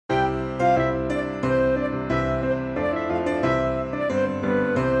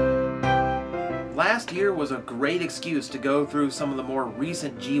last year was a great excuse to go through some of the more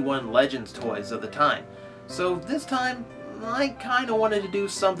recent G1 Legends toys of the time. So this time, I kinda wanted to do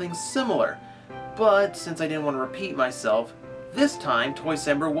something similar. But since I didn't want to repeat myself, this time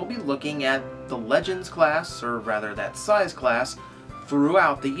Toycember will be looking at the Legends class, or rather that size class,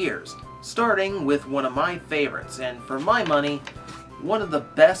 throughout the years. Starting with one of my favorites, and for my money, one of the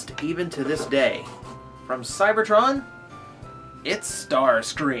best even to this day. From Cybertron, it's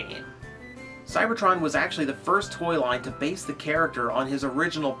Starscream. Cybertron was actually the first toy line to base the character on his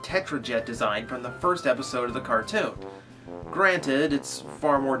original Tetrajet design from the first episode of the cartoon. Granted, it's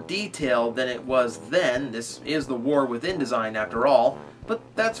far more detailed than it was then. This is the War Within design after all, but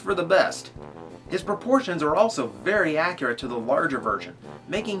that's for the best. His proportions are also very accurate to the larger version,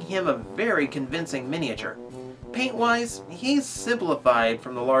 making him a very convincing miniature. Paint-wise, he's simplified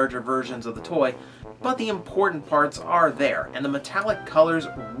from the larger versions of the toy, but the important parts are there, and the metallic colors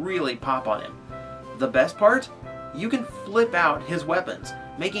really pop on him. The best part? You can flip out his weapons,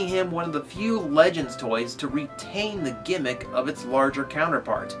 making him one of the few Legends toys to retain the gimmick of its larger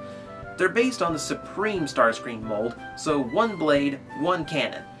counterpart. They're based on the Supreme Starscream mold, so one blade, one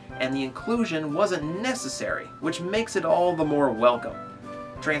cannon, and the inclusion wasn't necessary, which makes it all the more welcome.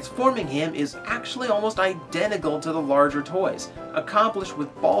 Transforming him is actually almost identical to the larger toys, accomplished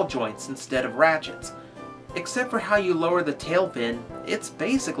with ball joints instead of ratchets. Except for how you lower the tail fin, it's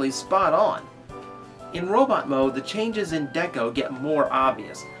basically spot on. In robot mode, the changes in Deco get more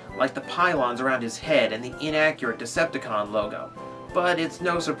obvious, like the pylons around his head and the inaccurate Decepticon logo. But it's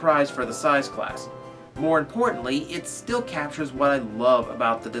no surprise for the size class. More importantly, it still captures what I love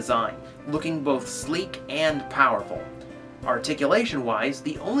about the design, looking both sleek and powerful. Articulation-wise,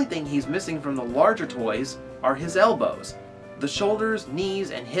 the only thing he's missing from the larger toys are his elbows. The shoulders,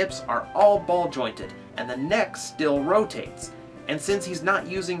 knees, and hips are all ball-jointed, and the neck still rotates. And since he's not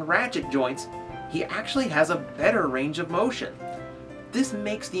using ratchet joints, he actually has a better range of motion. This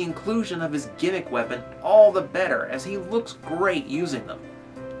makes the inclusion of his gimmick weapon all the better, as he looks great using them.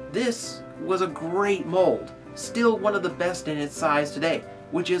 This was a great mold, still one of the best in its size today,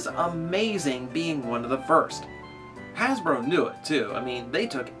 which is amazing being one of the first. Hasbro knew it too. I mean, they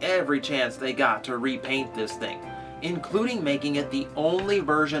took every chance they got to repaint this thing, including making it the only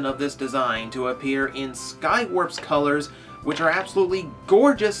version of this design to appear in Skywarp's colors, which are absolutely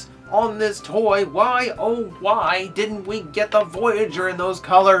gorgeous on this toy. Why, oh why, didn't we get the Voyager in those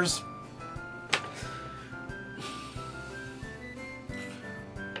colors?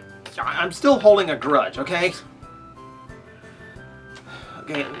 I'm still holding a grudge, okay?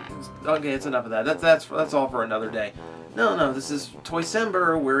 Okay, it's enough of that. That's all for another day. No, this is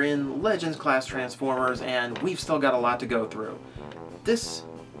Toycember. We're in Legends class Transformers, and we've still got a lot to go through. This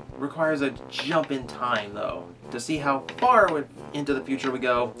requires a jump in time, though. To see how far into the future we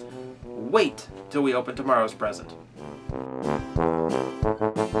go, wait till we open tomorrow's present.